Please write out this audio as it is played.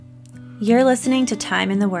You're listening to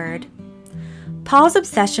Time in the Word. Paul's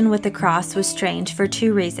obsession with the cross was strange for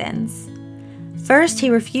two reasons. First,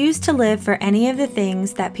 he refused to live for any of the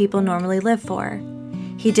things that people normally live for.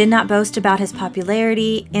 He did not boast about his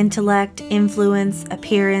popularity, intellect, influence,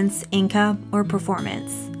 appearance, income, or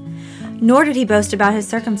performance. Nor did he boast about his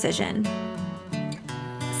circumcision.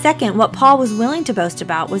 Second, what Paul was willing to boast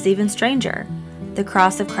about was even stranger: the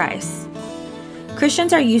cross of Christ.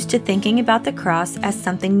 Christians are used to thinking about the cross as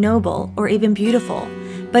something noble or even beautiful,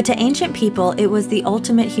 but to ancient people it was the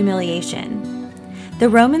ultimate humiliation. The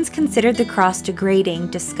Romans considered the cross degrading,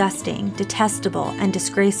 disgusting, detestable, and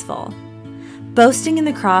disgraceful. Boasting in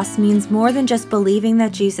the cross means more than just believing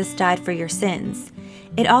that Jesus died for your sins.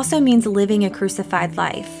 It also means living a crucified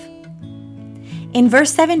life. In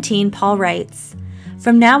verse 17, Paul writes,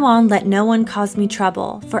 "From now on let no one cause me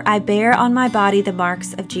trouble, for I bear on my body the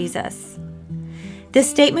marks of Jesus." This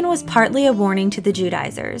statement was partly a warning to the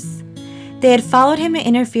Judaizers. They had followed him to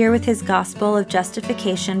interfere with his gospel of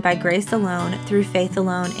justification by grace alone, through faith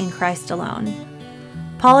alone, in Christ alone.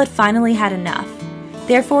 Paul had finally had enough.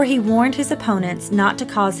 Therefore, he warned his opponents not to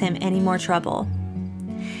cause him any more trouble.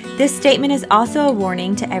 This statement is also a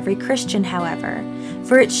warning to every Christian, however,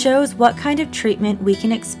 for it shows what kind of treatment we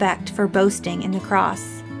can expect for boasting in the cross.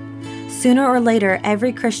 Sooner or later,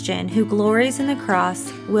 every Christian who glories in the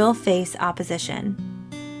cross will face opposition.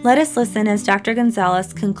 Let us listen as Dr.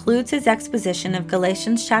 Gonzalez concludes his exposition of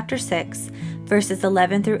Galatians chapter 6, verses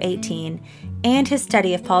 11 through 18, and his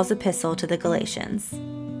study of Paul's epistle to the Galatians.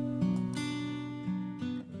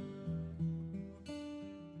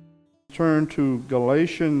 Turn to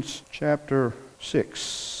Galatians chapter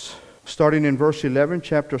 6. Starting in verse 11,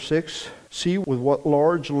 chapter 6. "See with what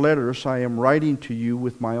large letters I am writing to you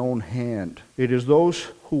with my own hand. It is those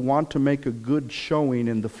who want to make a good showing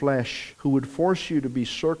in the flesh, who would force you to be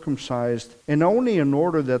circumcised, and only in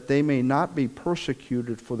order that they may not be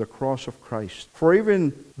persecuted for the cross of Christ. For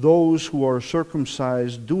even those who are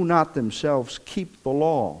circumcised do not themselves keep the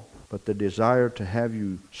law, but the desire to have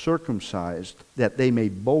you circumcised, that they may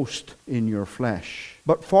boast in your flesh.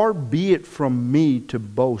 But far be it from me to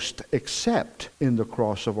boast except in the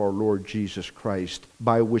cross of our Lord Jesus Christ,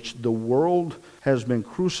 by which the world has been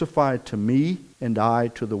crucified to me, and I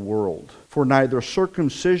to the world. For neither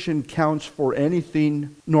circumcision counts for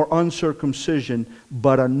anything, nor uncircumcision,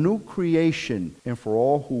 but a new creation. And for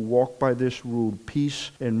all who walk by this rule, peace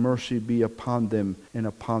and mercy be upon them and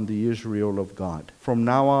upon the Israel of God. From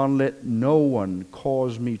now on let no one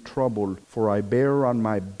cause me trouble, for I bear on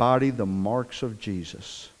my body the marks of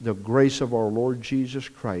Jesus. The grace of our Lord Jesus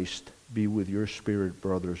Christ be with your spirit,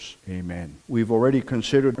 brothers. Amen." We've already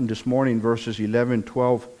considered this morning verses 11,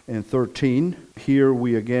 12, and 13. Here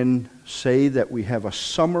we again say that we have a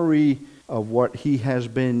summary of what he has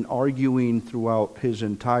been arguing throughout his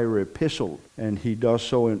entire epistle. And he does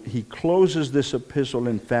so, and he closes this epistle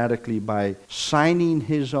emphatically by signing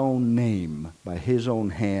his own name, by his own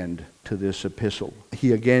hand, to this epistle.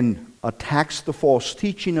 He again attacks the false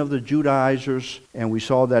teaching of the Judaizers, and we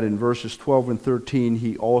saw that in verses 12 and 13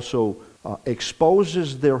 he also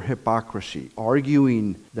exposes their hypocrisy,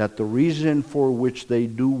 arguing that the reason for which they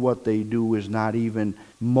do what they do is not even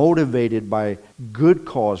motivated by good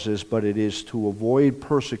causes, but it is to avoid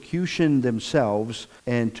persecution themselves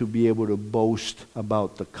and to be able to boast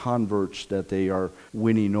about the converts that they are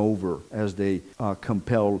winning over as they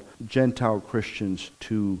compel Gentile Christians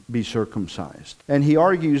to be circumcised. And he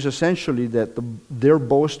argues essentially that their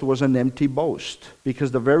boast was an empty boast,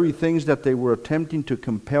 because the very things that they were attempting to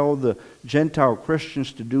compel the Gentile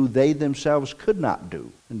Christians to do, they themselves could not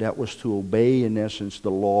do. And that was to obey, in essence,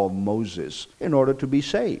 the law of Moses in order to be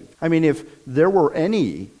saved. I mean, if there were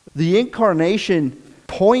any, the incarnation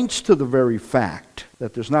points to the very fact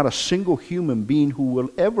that there's not a single human being who will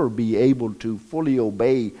ever be able to fully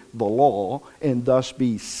obey the law and thus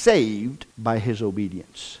be saved by his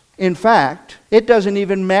obedience. In fact, it doesn't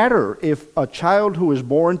even matter if a child who is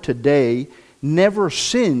born today never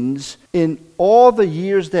sins in all the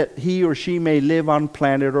years that he or she may live on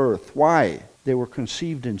planet Earth. Why? They were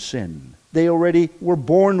conceived in sin. They already were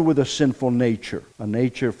born with a sinful nature, a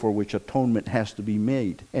nature for which atonement has to be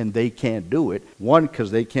made. And they can't do it. One,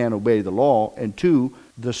 because they can't obey the law. And two,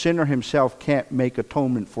 the sinner himself can't make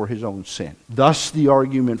atonement for his own sin. Thus the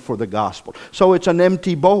argument for the gospel. So it's an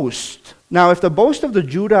empty boast. Now, if the boast of the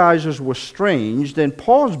Judaizers was strange, then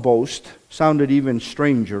Paul's boast sounded even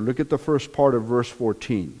stranger. Look at the first part of verse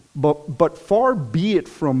 14. But far be it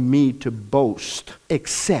from me to boast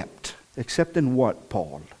except Except in what,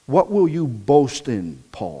 Paul? What will you boast in,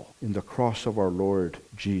 Paul? In the cross of our Lord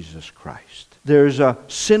Jesus Christ. There's a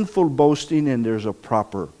sinful boasting and there's a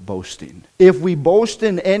proper boasting. If we boast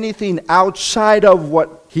in anything outside of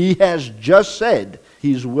what he has just said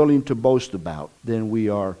he's willing to boast about, then we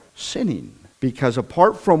are sinning. Because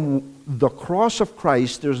apart from the cross of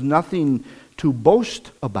Christ, there's nothing to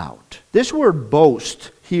boast about. This word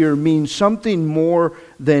boast here means something more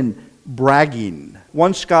than bragging.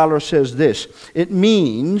 One scholar says this: it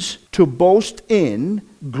means to boast in,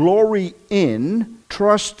 glory in,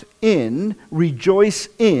 trust in, rejoice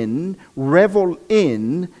in, revel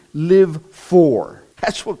in, live for.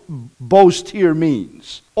 That's what boast here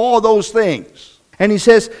means. All those things. And he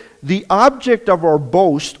says, the object of our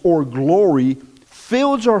boast or glory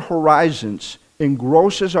fills our horizons,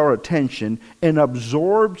 engrosses our attention, and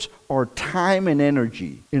absorbs our time and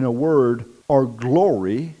energy. In a word, our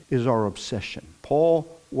glory is our obsession. Paul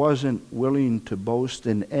wasn't willing to boast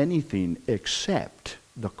in anything except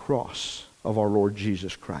the cross of our Lord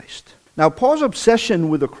Jesus Christ. Now, Paul's obsession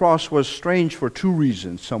with the cross was strange for two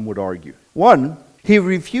reasons, some would argue. One, he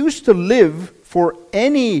refused to live for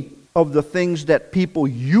any of the things that people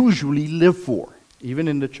usually live for, even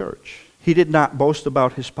in the church. He did not boast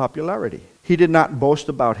about his popularity. He did not boast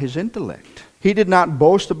about his intellect. He did not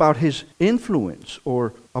boast about his influence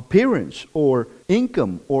or appearance or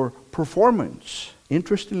income or performance.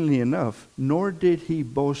 Interestingly enough, nor did he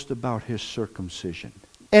boast about his circumcision.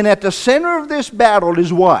 And at the center of this battle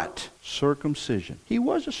is what? Circumcision. He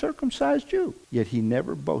was a circumcised Jew, yet he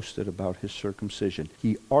never boasted about his circumcision.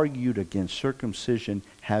 He argued against circumcision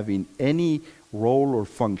having any role or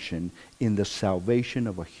function in the salvation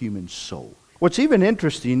of a human soul. What's even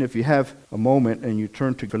interesting, if you have a moment and you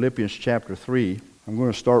turn to Philippians chapter 3, I'm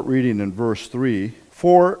going to start reading in verse 3.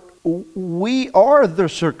 For we are the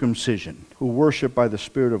circumcision who worship by the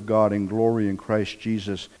Spirit of God and glory in Christ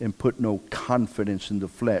Jesus and put no confidence in the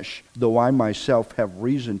flesh, though I myself have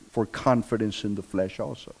reason for confidence in the flesh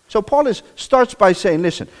also. So Paul starts by saying,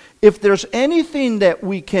 listen, if there's anything that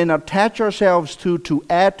we can attach ourselves to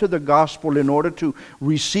add to the gospel in order to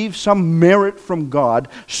receive some merit from God,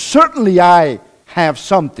 certainly I have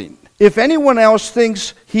something. If anyone else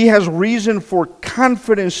thinks he has reason for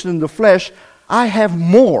confidence in the flesh, I have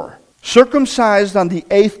more. Circumcised on the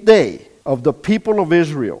 8th day of the people of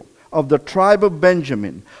Israel, of the tribe of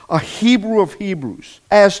Benjamin, a Hebrew of Hebrews,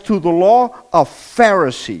 as to the law, a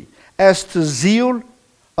Pharisee, as to zeal,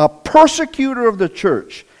 a persecutor of the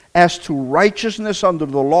church, as to righteousness under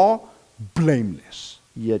the law, blameless.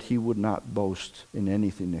 Yet he would not boast in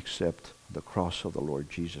anything except the cross of the Lord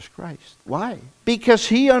Jesus Christ. Why? Because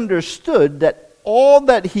he understood that all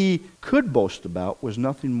that he could boast about was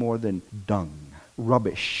nothing more than dung,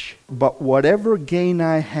 rubbish. But whatever gain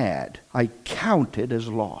I had, I counted as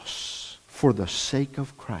loss for the sake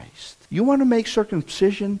of Christ. You want to make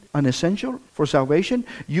circumcision an essential for salvation?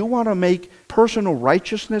 You want to make personal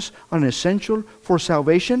righteousness an essential for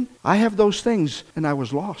salvation? I have those things, and I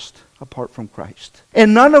was lost apart from Christ.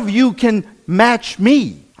 And none of you can match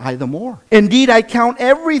me. I the more. Indeed, I count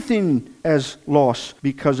everything as loss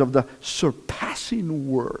because of the surpassing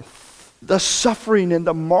worth, the suffering and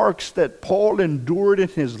the marks that Paul endured in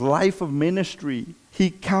his life of ministry. He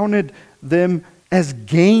counted them as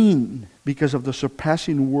gain because of the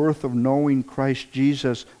surpassing worth of knowing Christ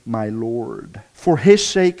Jesus, my Lord. For his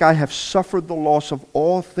sake I have suffered the loss of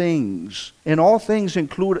all things. And all things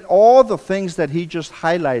include all the things that he just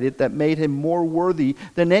highlighted that made him more worthy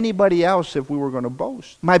than anybody else if we were going to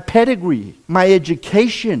boast. My pedigree, my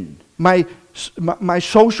education, my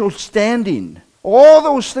social standing, all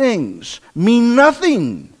those things mean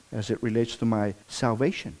nothing as it relates to my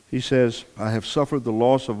salvation. He says, I have suffered the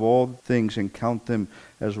loss of all things and count them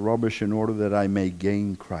as rubbish in order that I may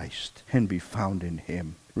gain Christ and be found in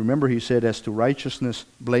him. Remember, he said, as to righteousness,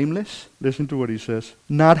 blameless. Listen to what he says.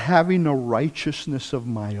 Not having a righteousness of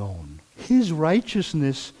my own. His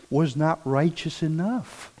righteousness was not righteous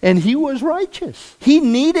enough. And he was righteous. He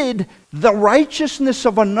needed the righteousness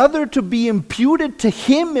of another to be imputed to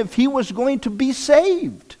him if he was going to be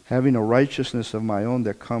saved. Having a righteousness of my own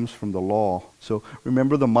that comes from the law. So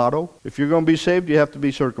remember the motto? If you're going to be saved, you have to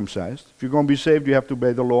be circumcised. If you're going to be saved, you have to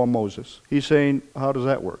obey the law of Moses. He's saying, how does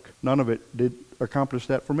that work? None of it did accomplish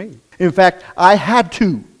that for me. In fact, I had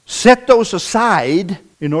to set those aside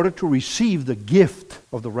in order to receive the gift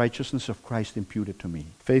of the righteousness of Christ imputed to me.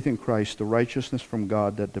 Faith in Christ, the righteousness from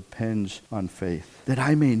God that depends on faith, that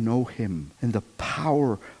I may know him and the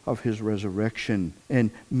power of his resurrection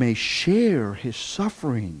and may share his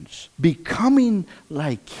sufferings, becoming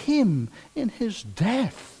like him in his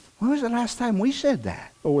death. When was the last time we said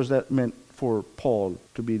that? Or was that meant for Paul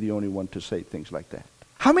to be the only one to say things like that.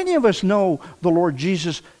 How many of us know the Lord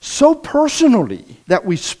Jesus so personally that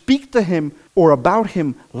we speak to him or about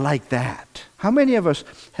him like that? How many of us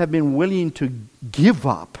have been willing to give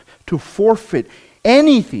up, to forfeit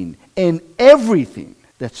anything and everything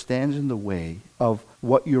that stands in the way of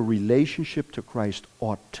what your relationship to Christ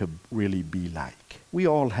ought to really be like? We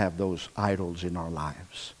all have those idols in our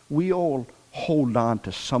lives. We all hold on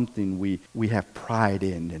to something we have pride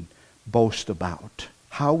in and boast about.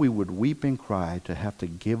 How we would weep and cry to have to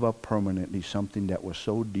give up permanently something that was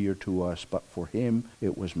so dear to us, but for him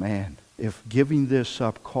it was man. If giving this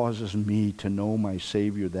up causes me to know my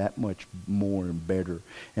Savior that much more and better,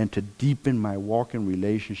 and to deepen my walk in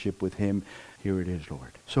relationship with him, here it is,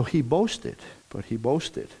 Lord. So he boasted, but he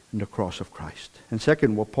boasted in the cross of Christ. And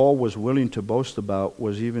second, what Paul was willing to boast about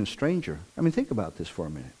was even stranger. I mean, think about this for a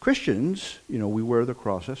minute. Christians, we wear the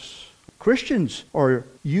crosses. Christians are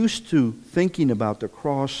used to thinking about the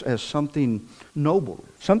cross as something noble,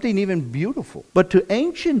 something even beautiful. But to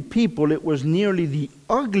ancient people, it was nearly the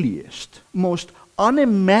ugliest, most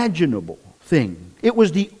unimaginable thing. It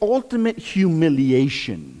was the ultimate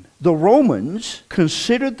humiliation. The Romans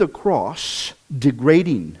considered the cross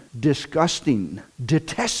degrading, disgusting,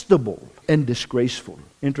 detestable, and disgraceful.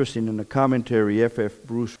 Interesting, in the commentary, F.F.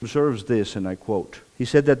 Bruce observes this, and I quote, he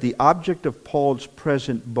said that the object of Paul's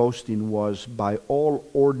present boasting was, by all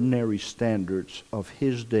ordinary standards of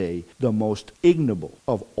his day, the most ignoble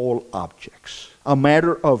of all objects. A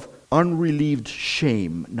matter of unrelieved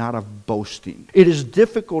shame, not of boasting. It is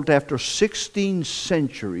difficult after 16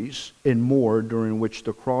 centuries and more, during which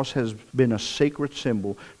the cross has been a sacred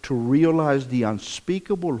symbol, to realize the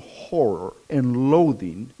unspeakable horror and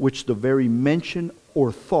loathing which the very mention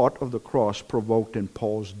or thought of the cross provoked in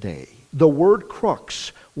Paul's day. The word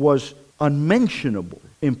crux was unmentionable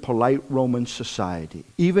in polite Roman society.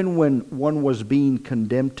 Even when one was being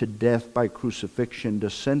condemned to death by crucifixion, the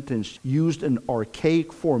sentence used an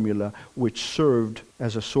archaic formula which served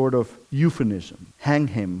as a sort of euphemism. Hang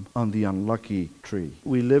him on the unlucky tree.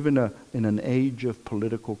 We live in an age of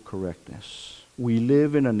political correctness. We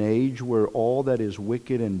live in an age where all that is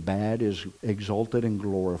wicked and bad is exalted and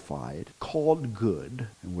glorified, called good.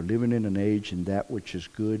 And we're living in an age in that which is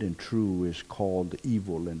good and true is called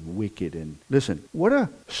evil and wicked. And listen, what a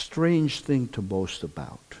strange thing to boast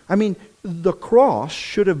about. I mean, the cross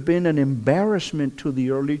should have been an embarrassment to the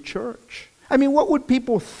early church. I mean, what would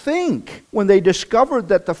people think when they discovered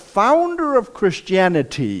that the founder of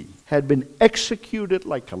Christianity had been executed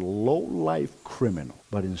like a low-life criminal?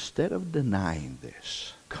 But instead of denying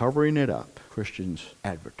this, covering it up, Christians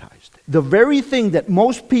advertised it. The very thing that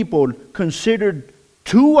most people considered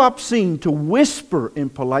too obscene to whisper in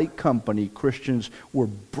polite company, Christians were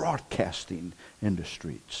broadcasting in the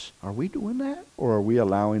streets. Are we doing that? Or are we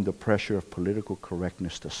allowing the pressure of political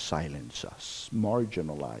correctness to silence us,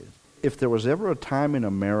 marginalize? If there was ever a time in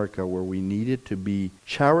America where we needed to be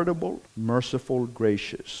charitable, merciful,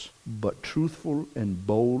 gracious, but truthful and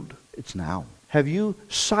bold, it's now. Have you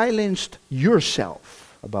silenced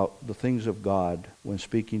yourself about the things of God when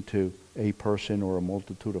speaking to a person or a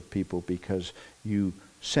multitude of people because you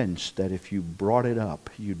sensed that if you brought it up,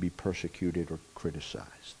 you'd be persecuted or criticized?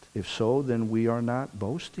 If so, then we are not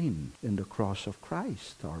boasting in the cross of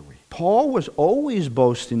Christ, are we? Paul was always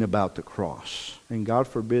boasting about the cross, and God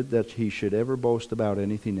forbid that he should ever boast about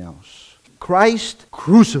anything else. Christ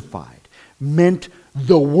crucified meant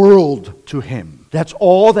the world to him. That's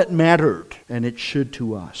all that mattered, and it should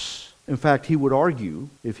to us. In fact, he would argue,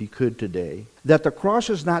 if he could today, that the cross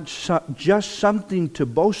is not just something to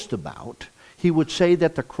boast about. He would say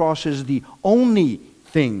that the cross is the only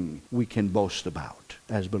thing we can boast about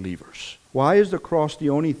as believers. Why is the cross the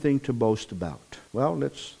only thing to boast about? Well,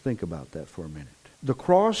 let's think about that for a minute. The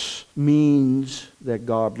cross means that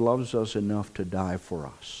God loves us enough to die for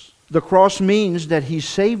us. The cross means that he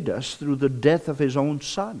saved us through the death of his own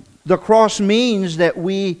Son. The cross means that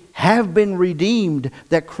we have been redeemed,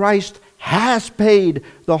 that Christ has paid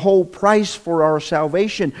the whole price for our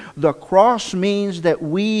salvation. The cross means that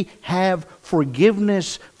we have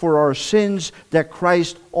forgiveness for our sins, that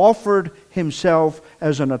Christ offered himself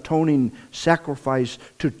as an atoning sacrifice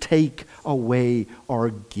to take away our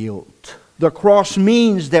guilt. The cross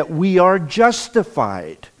means that we are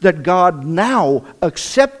justified, that God now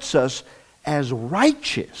accepts us as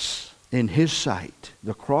righteous in his sight.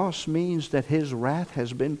 The cross means that his wrath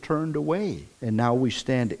has been turned away, and now we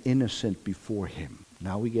stand innocent before him.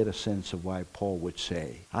 Now we get a sense of why Paul would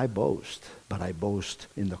say, I boast, but I boast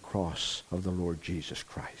in the cross of the Lord Jesus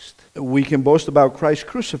Christ. We can boast about Christ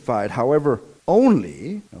crucified, however,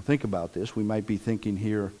 only, now think about this, we might be thinking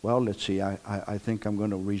here, well, let's see, I think I'm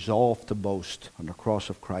going to resolve to boast on the cross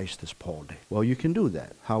of Christ as Paul did. Well, you can do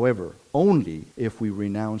that. However, only if we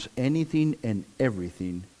renounce anything and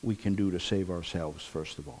everything we can do to save ourselves,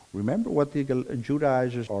 first of all. Remember what the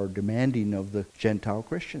Judaizers are demanding of the Gentile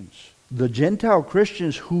Christians. The Gentile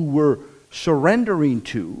Christians who were surrendering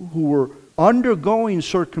to, who were undergoing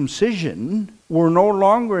circumcision, were no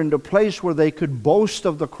longer in the place where they could boast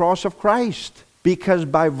of the cross of Christ. Because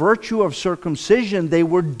by virtue of circumcision, they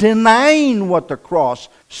were denying what the cross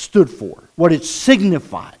stood for, what it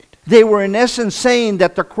signified. They were in essence saying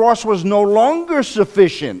that the cross was no longer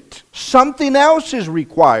sufficient. Something else is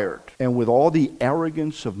required. And with all the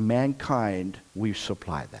arrogance of mankind, we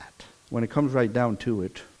supply that. When it comes right down to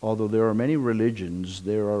it, although there are many religions,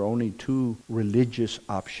 there are only two religious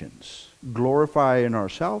options. Glorify in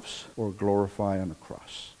ourselves or glorify on the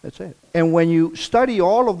cross. That's it. And when you study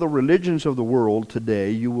all of the religions of the world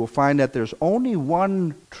today, you will find that there's only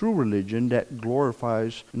one true religion that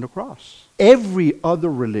glorifies in the cross. Every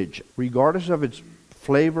other religion, regardless of its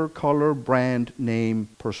flavor, color, brand, name,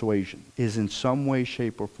 persuasion, is in some way,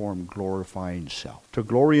 shape, or form glorifying self. To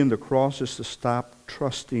glory in the cross is to stop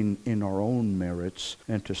trusting in our own merits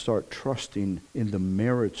and to start trusting in the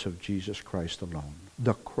merits of Jesus Christ alone.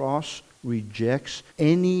 The cross rejects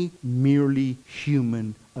any merely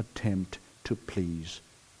human attempt to please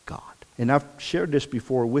God. And I've shared this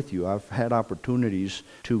before with you. I've had opportunities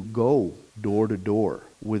to go door to door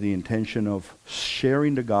with the intention of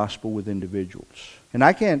sharing the gospel with individuals. And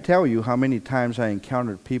I can't tell you how many times I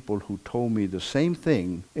encountered people who told me the same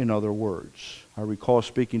thing in other words. I recall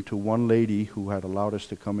speaking to one lady who had allowed us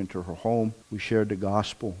to come into her home. We shared the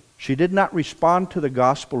gospel. She did not respond to the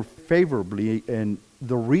gospel favorably, and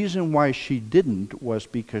the reason why she didn't was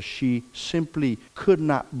because she simply could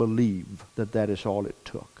not believe that that is all it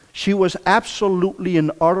took. She was absolutely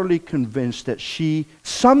and utterly convinced that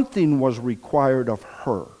something was required of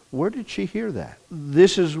her. Where did she hear that?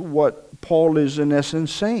 This is what Paul is in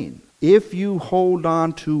essence saying. If you hold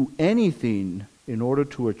on to anything in order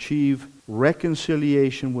to achieve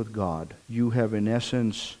reconciliation with God, you have in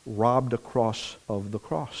essence robbed the cross of the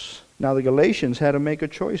cross. Now the Galatians had to make a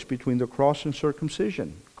choice between the cross and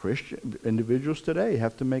circumcision. Christian individuals today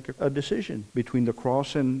have to make a decision between the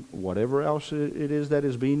cross and whatever else it is that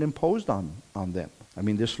is being imposed on them. I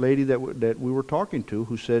mean, this lady that we were talking to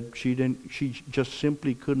who said she just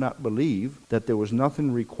simply could not believe that there was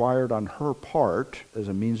nothing required on her part as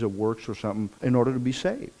a means of works or something in order to be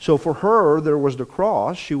saved. So for her, there was the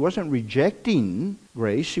cross. She wasn't rejecting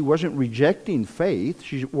grace. She wasn't rejecting faith.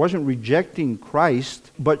 She wasn't rejecting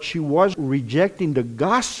Christ, but she was rejecting the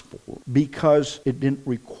gospel because it didn't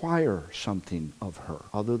require something of her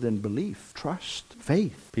other than belief, trust,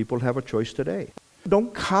 faith. People have a choice today.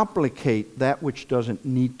 Don't complicate that which doesn't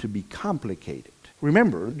need to be complicated.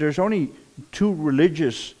 Remember, there's only two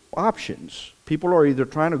religious options. People are either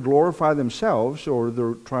trying to glorify themselves or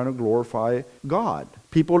they're trying to glorify God.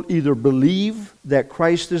 People either believe that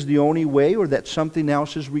Christ is the only way or that something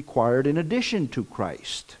else is required in addition to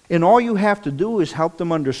Christ. And all you have to do is help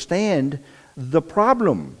them understand the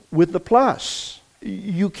problem with the plus.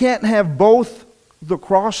 You can't have both the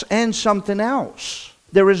cross and something else.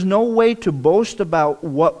 There is no way to boast about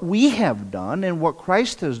what we have done and what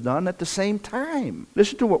Christ has done at the same time.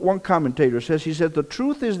 Listen to what one commentator says. He said, the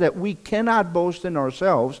truth is that we cannot boast in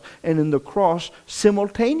ourselves and in the cross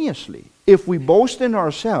simultaneously. If we boast in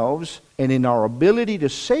ourselves and in our ability to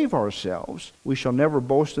save ourselves, we shall never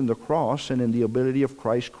boast in the cross and in the ability of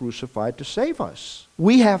Christ crucified to save us.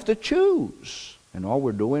 We have to choose. And all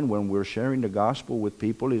we're doing when we're sharing the gospel with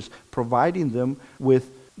people is providing them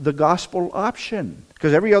with the gospel option.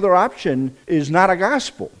 Because every other option is not a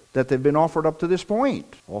gospel that they've been offered up to this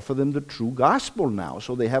point. Offer them the true gospel now,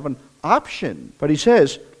 so they have an option. But he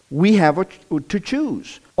says, we have to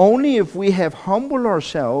choose. Only if we have humbled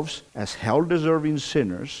ourselves as hell-deserving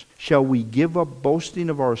sinners shall we give up boasting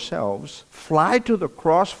of ourselves, fly to the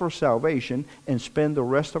cross for salvation, and spend the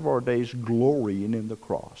rest of our days glorying in the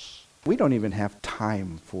cross. We don't even have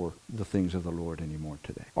time for the things of the Lord anymore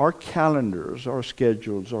today. Our calendars, our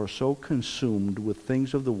schedules are so consumed with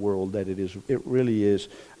things of the world that it really is.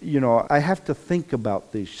 You know, I have to think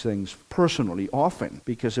about these things personally often,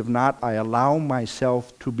 because if not, I allow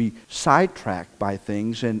myself to be sidetracked by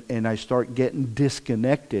things and I start getting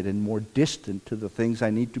disconnected and more distant to the things I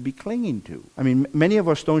need to be clinging to. I mean, many of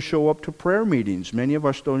us don't show up to prayer meetings. Many of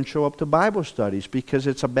us don't show up to Bible studies because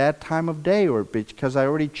it's a bad time of day or because I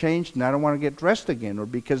already changed changed and I don't want to get dressed again, or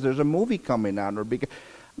because there's a movie coming out, or because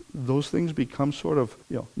those things become sort of,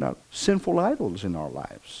 not sinful idols in our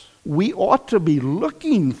lives. We ought to be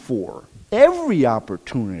looking for every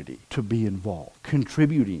opportunity to be involved,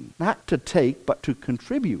 contributing, not to take, but to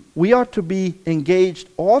contribute. We ought to be engaged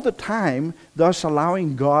all the time, thus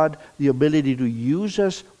allowing God the ability to use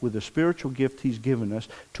us with the spiritual gift He's given us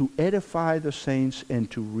to edify the saints and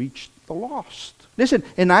to reach the lost. Listen,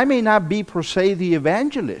 and I may not be per se the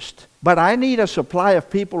evangelist, but I need a supply of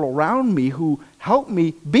people around me who help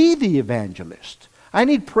me be the evangelist. I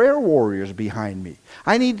need prayer warriors behind me.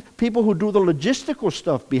 I need people who do the logistical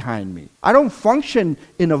stuff behind me. I don't function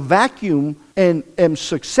in a vacuum and am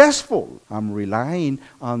successful. I'm relying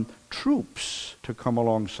on troops to come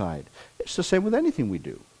alongside. It's the same with anything we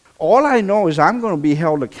do. All I know is I'm going to be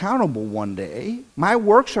held accountable one day. My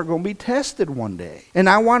works are going to be tested one day. And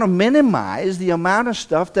I want to minimize the amount of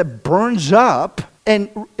stuff that burns up and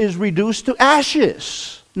is reduced to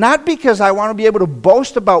ashes. Not because I want to be able to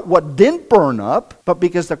boast about what didn't burn up, but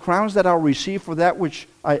because the crowns that I'll receive for that which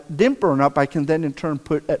I didn't burn up, I can then in turn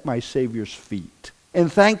put at my Savior's feet. And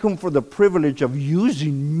thank Him for the privilege of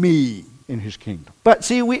using me in His kingdom. But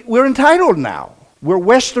see, we're entitled now. We're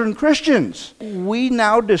Western Christians. We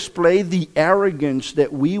now display the arrogance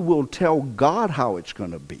that we will tell God how it's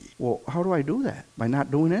going to be. Well, how do I do that? By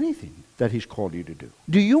not doing anything that He's called you to do.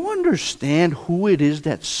 Do you understand who it is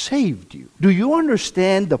that saved you? Do you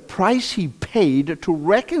understand the price He paid to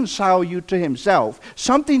reconcile you to Himself,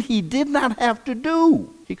 something He did not have to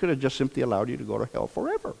do? He could have just simply allowed you to go to hell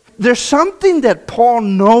forever. There's something that Paul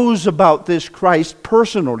knows about this Christ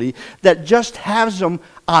personally that just has him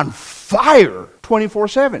on fire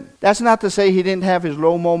 24/7. That's not to say he didn't have his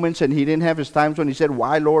low moments and he didn't have his times when he said,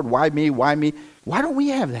 "Why, Lord? Why me? Why me?" Why don't we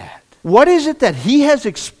have that? What is it that he has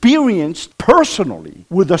experienced personally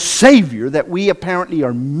with the Savior that we apparently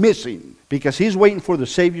are missing? Because he's waiting for the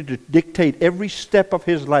Savior to dictate every step of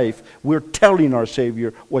his life. We're telling our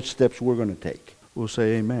Savior what steps we're going to take. We'll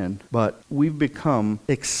say amen. But we've become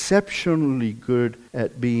exceptionally good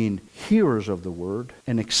at being hearers of the Word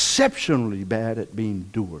and exceptionally bad at being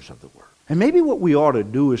doers of the Word. And maybe what we ought to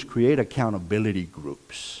do is create accountability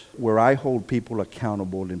groups where I hold people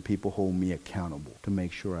accountable and people hold me accountable to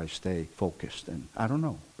make sure I stay focused. And I don't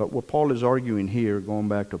know. But what Paul is arguing here, going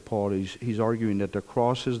back to Paul, he's arguing that the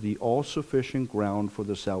cross is the all-sufficient ground for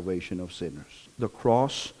the salvation of sinners. The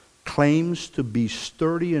cross claims to be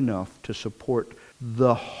sturdy enough to support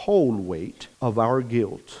the whole weight of our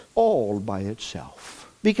guilt all by itself.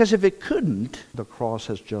 Because if it couldn't, the cross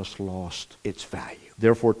has just lost its value.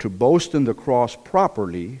 Therefore, to boast in the cross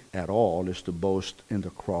properly at all is to boast in the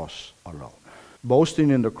cross alone. Boasting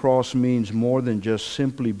in the cross means more than just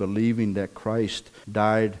simply believing that Christ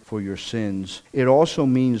died for your sins. It also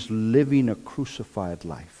means living a crucified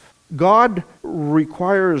life. God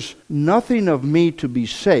requires nothing of me to be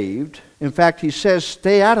saved. In fact, He says,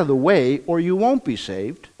 stay out of the way or you won't be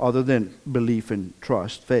saved, other than belief and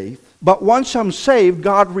trust, faith. But once I'm saved,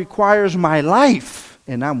 God requires my life,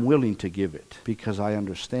 and I'm willing to give it because I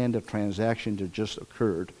understand the transaction that just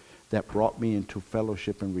occurred that brought me into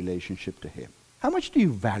fellowship and relationship to Him. How much do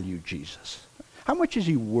you value Jesus? How much is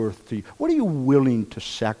He worth to you? What are you willing to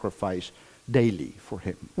sacrifice daily for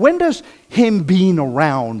Him? When does Him being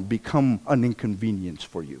around become an inconvenience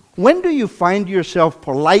for you? When do you find yourself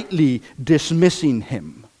politely dismissing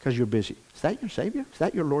Him because you're busy? Is that your Savior? Is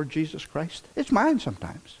that your Lord Jesus Christ? It's mine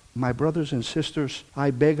sometimes. My brothers and sisters,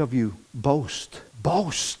 I beg of you, boast.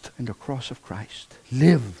 Boast in the cross of Christ.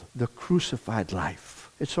 Live the crucified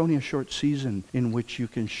life. It's only a short season in which you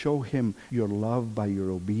can show Him your love by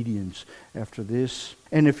your obedience after this.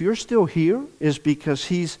 And if you're still here, it's because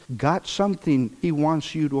He's got something He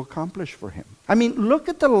wants you to accomplish for Him. I mean, look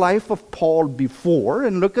at the life of Paul before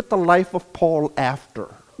and look at the life of Paul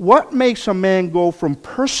after. What makes a man go from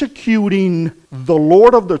persecuting the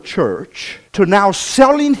Lord of the church to now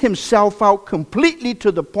selling himself out completely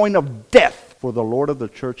to the point of death for the Lord of the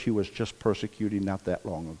church he was just persecuting not that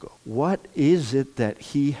long ago? What is it that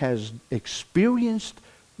he has experienced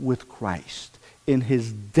with Christ in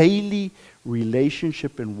his daily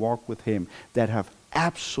relationship and walk with Him that have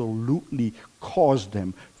absolutely caused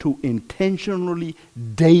them to intentionally,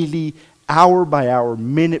 daily, hour by hour,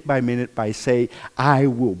 minute by say, I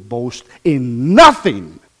will boast in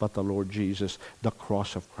nothing but the Lord Jesus, the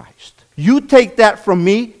cross of Christ. You take that from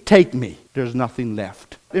me, take me. There's nothing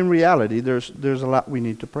left. In reality, there's a lot we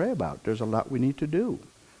need to pray about. There's a lot we need to do.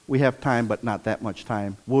 We have time, but not that much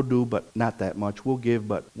time. We'll do, but not that much. We'll give,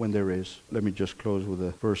 but when there is. Let me just close with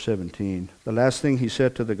verse 17. The last thing he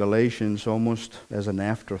said to the Galatians, almost as an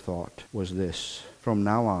afterthought, was this. from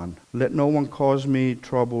now on. Let no one cause me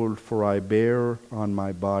trouble, for I bear on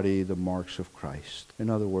my body the marks of Christ. In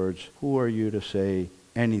other words, who are you to say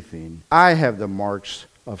anything? I have the marks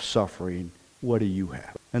of suffering. What do you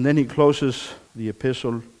have? And then he closes the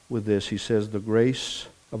epistle with this. He says, the grace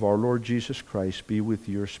of our Lord Jesus Christ be with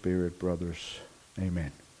your spirit, brothers.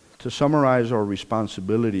 Amen. To summarize our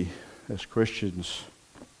responsibility as Christians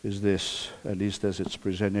is this, at least as it's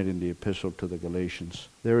presented in the epistle to the Galatians.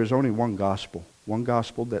 There is only one gospel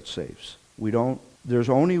that saves. There's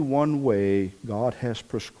only one way God has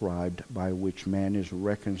prescribed by which man is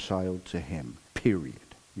reconciled to him, period.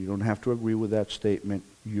 You don't have to agree with that statement.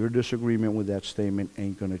 Your disagreement with that statement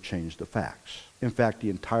ain't going to change the facts. In fact, the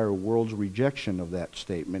entire world's rejection of that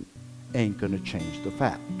statement ain't going to change the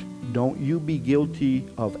fact. Don't you be guilty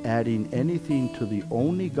of adding anything to the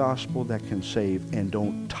only gospel that can save, and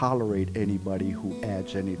don't tolerate anybody who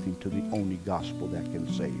adds anything to the only gospel that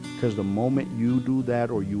can save. Because the moment you do that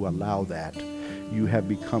or you allow that, you have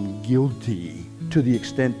become guilty to the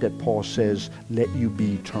extent that Paul says, let you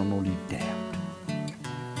be eternally damned.